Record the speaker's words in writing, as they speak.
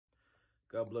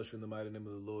God bless you in the mighty name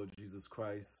of the Lord Jesus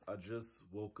Christ. I just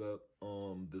woke up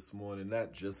this morning,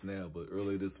 not just now, but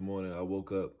early this morning. I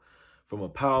woke up from a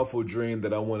powerful dream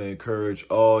that I want to encourage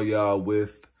all y'all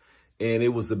with. And it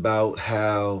was about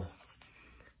how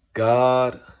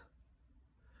God,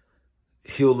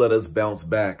 he'll let us bounce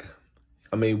back.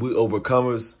 I mean, we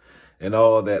overcomers and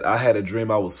all that. I had a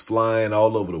dream I was flying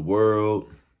all over the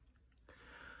world,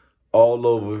 all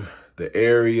over the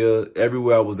area.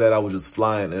 Everywhere I was at, I was just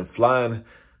flying. And flying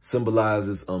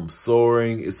symbolizes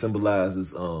soaring. It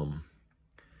symbolizes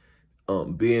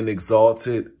being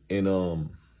exalted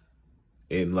and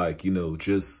like, you know,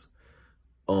 just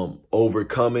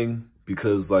overcoming,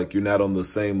 because like you're not on the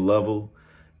same level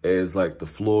as like the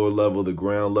floor level, the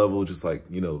ground level, just like,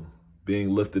 you know, being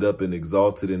lifted up and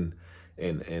exalted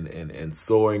and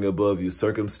soaring above your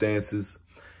circumstances.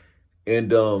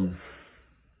 And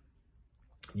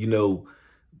you know,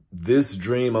 this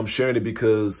dream, I'm sharing it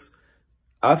because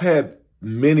I've had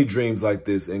many dreams like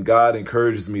this and God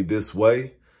encourages me this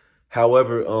way.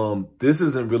 However, this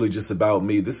isn't really just about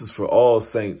me. This is for all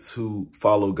saints who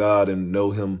follow God and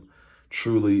know him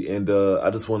truly. And I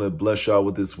just want to bless y'all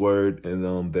with this word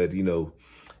and that, you know,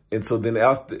 and so then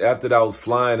after that I was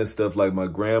flying and stuff, like my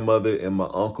grandmother and my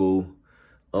uncle,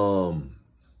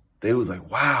 they was like,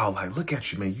 wow, like, look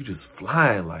at you, man, you just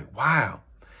flying, like, wow.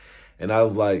 And I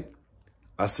was like,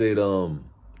 I said,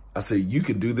 you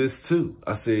can do this too.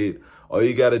 I said, all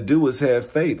you got to do is have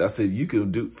faith. I said, you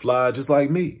can fly just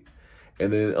like me.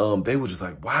 And then they were just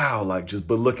like, wow, like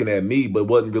but looking at me, but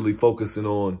wasn't really focusing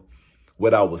on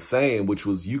what I was saying, which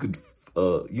was you could,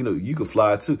 you know, you could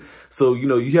fly too. So, you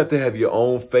know, you have to have your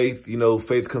own faith. You know,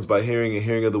 faith comes by hearing and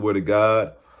hearing of the word of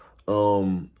God.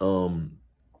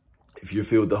 If you're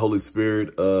filled with the Holy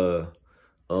Spirit,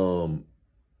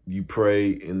 you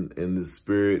pray in the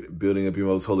spirit, building up your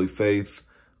most holy faith.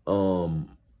 And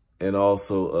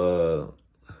also,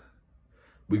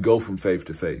 we go from faith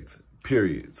to faith,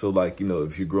 period. So like, you know,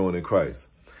 if you're growing in Christ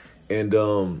and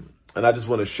I just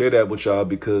want to share that with y'all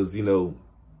because, you know,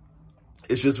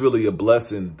 it's just really a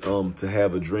blessing, to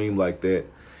have a dream like that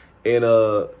and,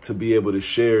 to be able to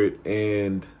share it.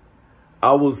 And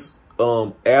I was,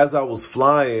 as I was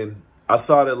flying, I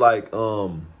started like,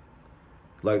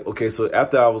 okay, so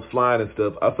after I was flying and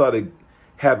stuff, I started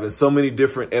having so many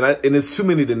different, and it's too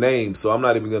many to name, so I'm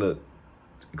not even going to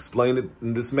explain it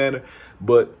in this manner,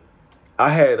 but I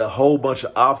had a whole bunch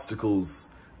of obstacles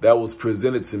that was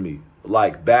presented to me,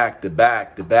 like back to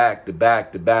back to back to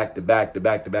back to back to back to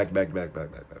back to back to back to back to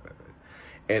back to back.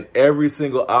 And every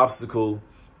single obstacle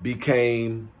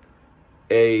became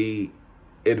a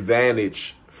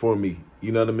advantage for me.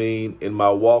 You know what I mean? In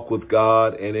my walk with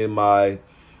God and in my,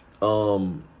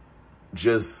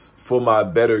 just for my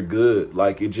better good.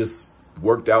 Like it just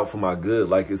worked out for my good.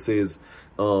 Like it says,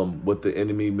 what the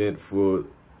enemy meant for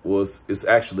it's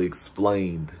actually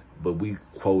explained, but we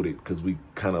quote it because we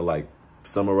kind of like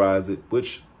summarize it,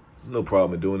 which there's no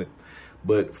problem in doing it.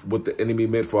 But what the enemy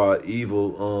meant for our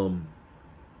evil,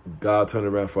 God turned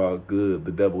around for our good.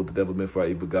 What the devil meant for our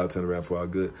evil, God turned around for our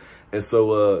good. And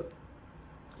so,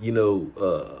 you know,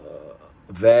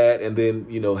 that, and then,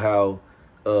 you know, how,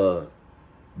 the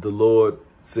Lord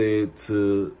said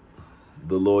to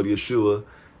the Lord Yeshua,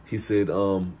 he said, sit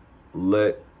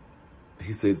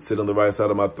on the right side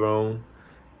of my throne,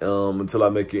 until I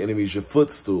make your enemies your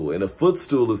footstool. And a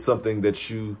footstool is something that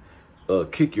you,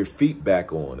 kick your feet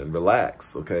back on and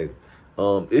relax. Okay.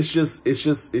 It's just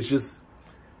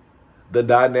the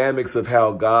dynamics of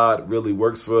how God really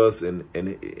works for us. And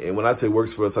when I say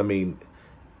works for us, I mean,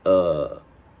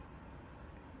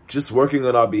 just working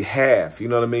on our behalf, you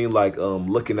know what I mean? Like,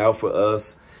 looking out for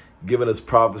us, giving us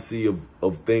prophecy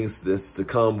of things that's to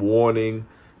come, warning,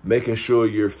 making sure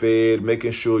you're fed,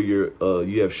 making sure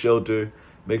you have shelter,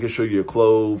 making sure you're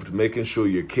clothed, making sure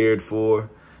you're cared for,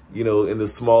 you know, in the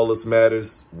smallest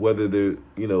matters, whether they're,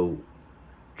 you know,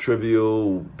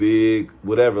 trivial, big,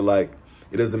 whatever. Like,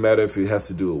 it doesn't matter if it has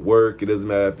to do with work. It doesn't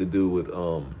matter if it have to do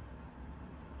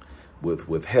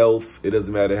with health. It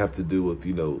doesn't matter have to do with,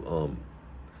 you know,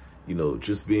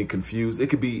 just being confused. It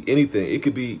could be anything. It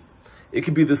could be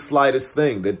the slightest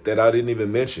thing that I didn't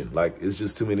even mention. Like, it's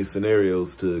just too many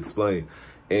scenarios to explain.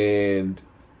 And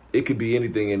it could be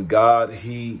anything. And God,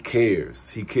 he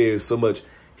cares. He cares so much.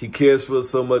 He cares for us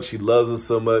so much. He loves us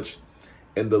so much.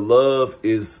 And the love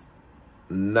is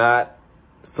not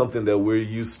something that we're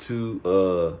used to.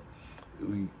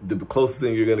 The closest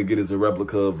thing you're going to get is a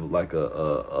replica of like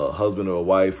a husband or a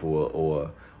wife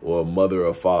or a mother or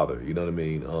a father, you know what I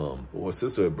mean? Or a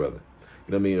sister or brother,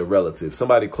 you know what I mean? A relative,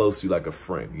 somebody close to you, like a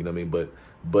friend, you know what I mean?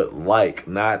 But like,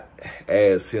 not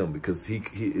as him, because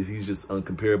he's just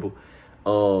uncomparable.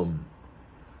 I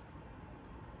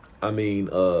mean,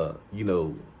 you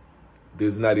know,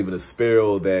 there's not even a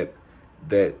sparrow that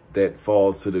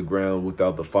falls to the ground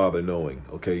without the Father knowing.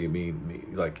 Okay, I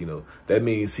mean, like, you know, that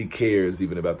means he cares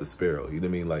even about the sparrow. You know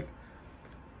what I mean? Like,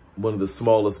 one of the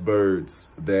smallest birds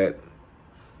that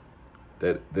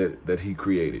he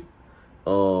created.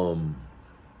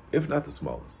 If not the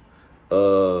smallest.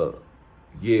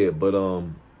 Yeah, but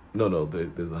no,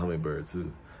 there's a hummingbird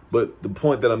too. But the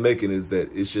point that I'm making is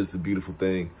that it's just a beautiful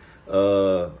thing.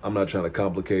 I'm not trying to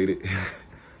complicate it,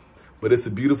 but it's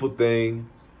a beautiful thing.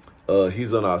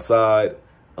 He's on our side.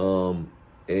 And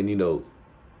you know,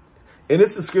 and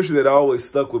it's the scripture that always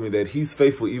stuck with me, that he's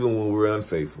faithful even when we're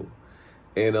unfaithful.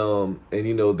 And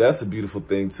you know, that's a beautiful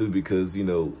thing too, because, you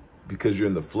know, because you're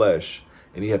in the flesh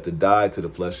and you have to die to the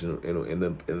flesh. And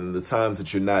in the times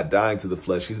that you're not dying to the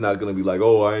flesh, he's not going to be like,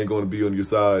 oh, I ain't going to be on your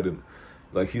side. And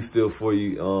like, he's still for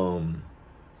you.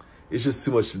 It's just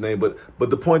too much to name. But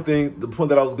the point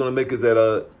that I was going to make is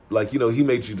that, like, you know, he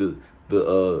made you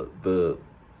the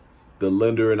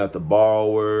lender and not the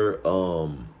borrower.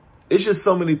 It's just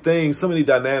so many things, so many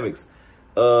dynamics.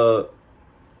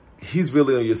 He's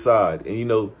really on your side. And, you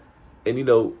know,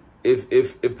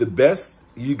 if the best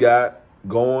you got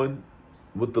going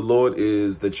with the Lord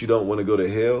is that you don't want to go to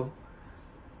hell,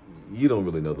 you don't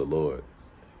really know the Lord.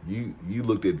 You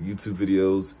looked at YouTube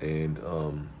videos, and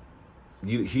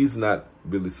he's not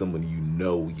really someone you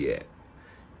know yet.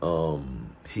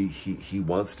 He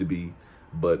wants to be,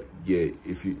 but yeah,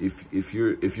 if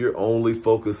you're only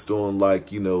focused on,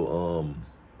 like, you know,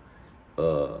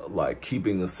 like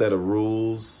keeping a set of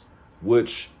rules,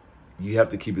 which you have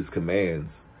to keep his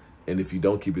commands, and if you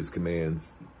don't keep his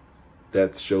commands,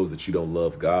 that shows that you don't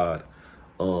love God.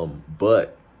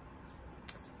 But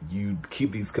you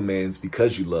keep these commands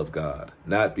because you love God,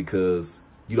 not because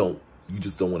you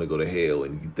just don't want to go to hell,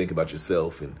 and you think about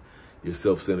yourself and you're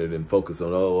self-centered and focus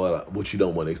on, what you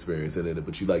don't want to experience in it.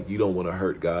 But you don't want to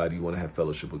hurt God. You want to have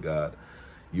fellowship with God.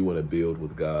 You want to build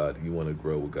with God. You want to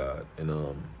grow with God. And,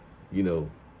 you know,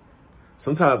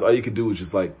 sometimes all you can do is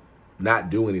just like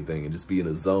not do anything and just be in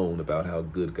a zone about how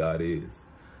good God is.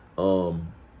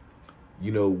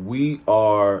 You know, we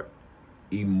are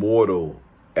immortal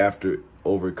after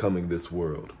overcoming this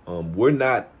world. We're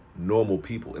not normal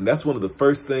people. And that's one of the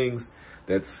first things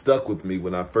that stuck with me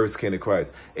when I first came to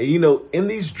Christ. And, you know, in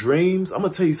these dreams, I'm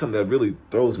going to tell you something that really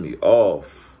throws me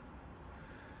off.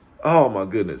 Oh, my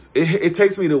goodness. It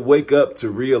takes me to wake up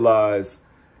to realize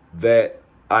that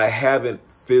I haven't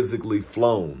physically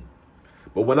flown.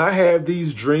 But when I have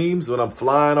these dreams, when I'm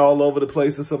flying all over the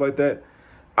place and stuff like that,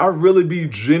 I really be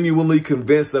genuinely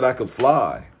convinced that I could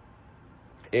fly.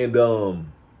 And,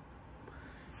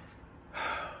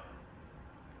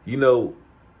 you know,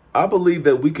 I believe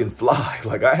that we can fly.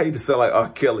 Like, I hate to sound like R.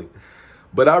 Kelly,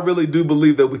 but I really do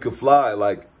believe that we can fly.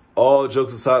 Like, all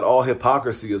jokes aside, all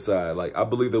hypocrisy aside, like, I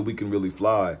believe that we can really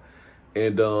fly.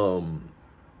 And,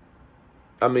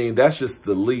 I mean, that's just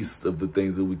the least of the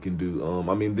things that we can do.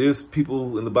 I mean, there's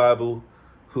people in the Bible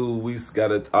who we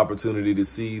got an opportunity to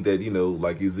see that, you know,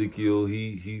 like Ezekiel,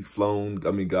 he flown.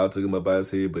 I mean, God took him up by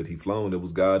his head, but he flown. It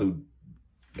was God who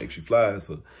makes you fly.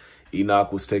 So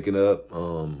Enoch was taken up.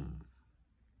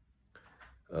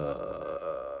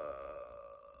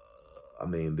 I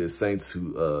mean, there's saints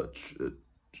who what's the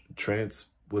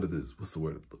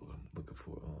word I'm looking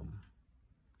for?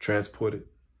 Transported.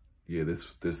 Yeah,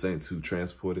 there's saints who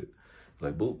transported.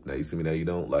 Like, boop, now you see me, now you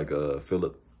don't. Like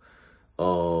Philip.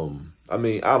 I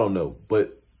mean, I don't know,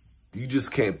 but you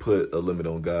just can't put a limit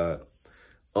on God.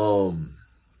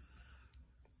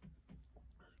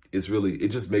 It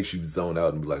just makes you zone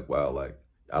out and be like, wow, like,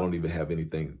 I don't even have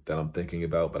anything that I'm thinking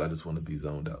about, but I just want to be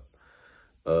zoned out.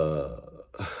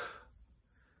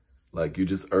 Like, you're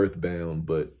just earthbound,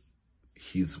 but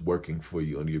he's working for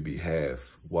you on your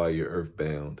behalf while you're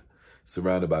earthbound,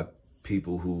 surrounded by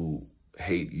people who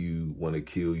hate you, want to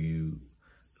kill you,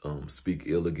 speak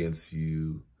ill against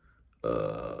you, you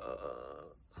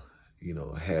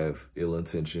know, have ill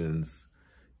intentions,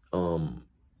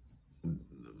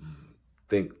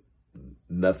 think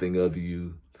nothing of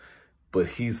you, but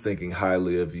he's thinking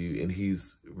highly of you, and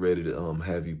he's ready to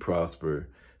have you prosper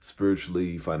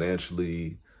spiritually,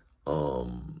 financially,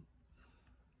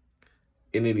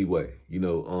 in any way, you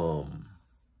know,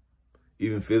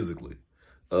 even physically.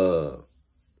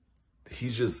 He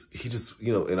just,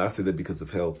 you know, and I say that because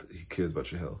of health. He cares about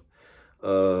your health.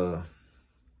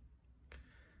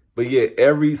 But yeah,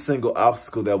 every single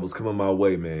obstacle that was coming my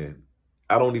way, man,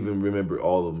 I don't even remember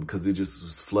all of them because it just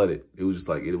was flooded. It was just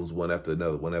like, it was one after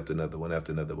another, one after another, one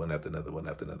after another, one after another, one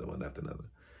after another, one after another.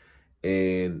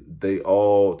 and they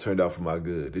all turned out for my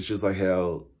good. It's just like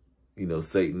how,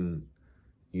 Satan,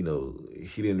 he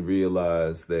didn't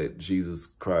realize that Jesus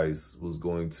Christ was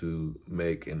going to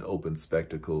make an open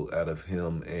spectacle out of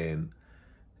him and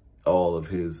all of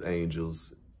his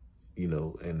angels,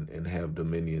 and have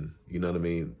dominion. You know what I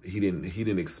mean? He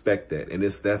didn't expect that. And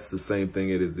that's the same thing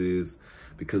it is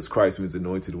because Christ means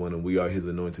anointed one and we are his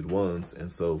anointed ones.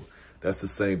 And so that's the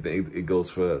same thing. It goes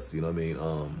for us. You know what I mean?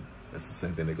 That's the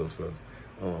same thing that goes for us.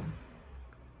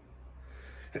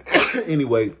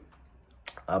 Anyway,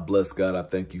 I bless God. I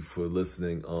thank you for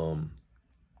listening.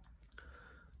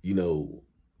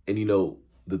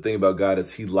 The thing about God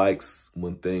is he likes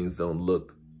when things don't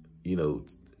look,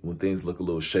 when things look a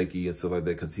little shaky and stuff like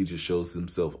that, because he just shows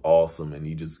himself awesome, and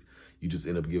you just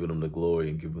end up giving him the glory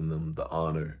and giving them the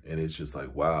honor. And it's just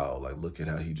like, wow, like, look at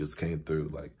how he just came through.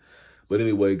 Like, but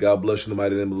anyway, God bless you in the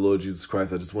mighty name of the Lord Jesus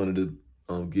Christ. I just wanted to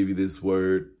give you this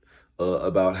word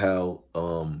about how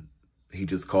he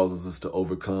just causes us to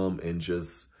overcome and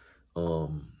just,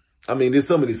 there's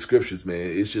so many scriptures,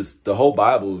 man. It's just the whole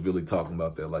Bible is really talking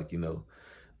about that. Like,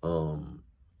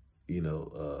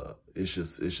 it's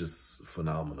just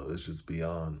phenomenal. It's just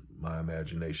beyond my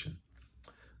imagination.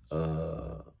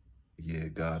 Yeah,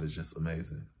 God is just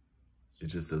amazing. It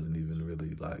just doesn't even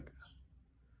really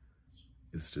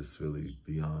it's just really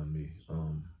beyond me.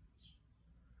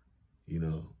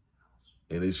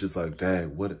 And it's just like,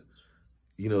 dang, what,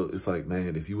 it's like,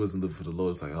 man, if you wasn't living for the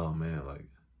Lord, it's like, oh man,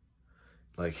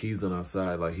 like he's on our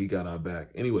side, like he got our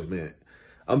back. Anyway, man,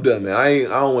 I'm done, man. I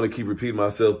don't want to keep repeating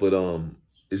myself, but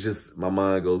it's just my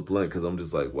mind goes blank because I'm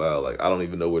just like, wow, like I don't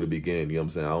even know where to begin. You know what I'm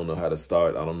saying? I don't know how to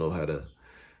start. I don't know how to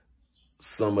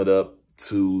sum it up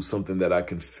to something that I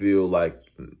can feel like,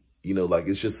 like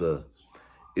it's just an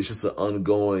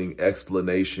ongoing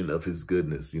explanation of his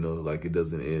goodness, like it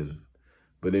doesn't end.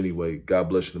 But anyway, God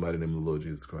bless you in the mighty name of the Lord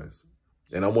Jesus Christ.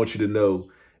 And I want you to know,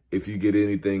 if you get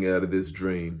anything out of this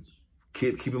dream,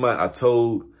 keep in mind, I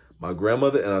told my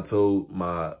grandmother and I told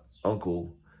my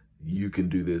uncle, you can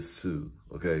do this too,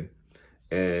 okay?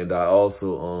 And I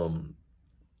also,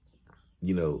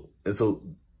 and so,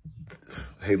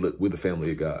 hey, look, we're the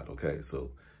family of God, okay?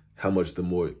 So how much the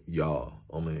more y'all,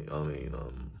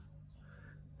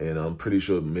 and I'm pretty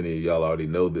sure many of y'all already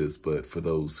know this, but for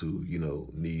those who,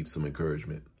 need some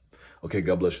encouragement. Okay,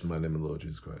 God bless you in my name of the Lord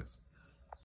Jesus Christ.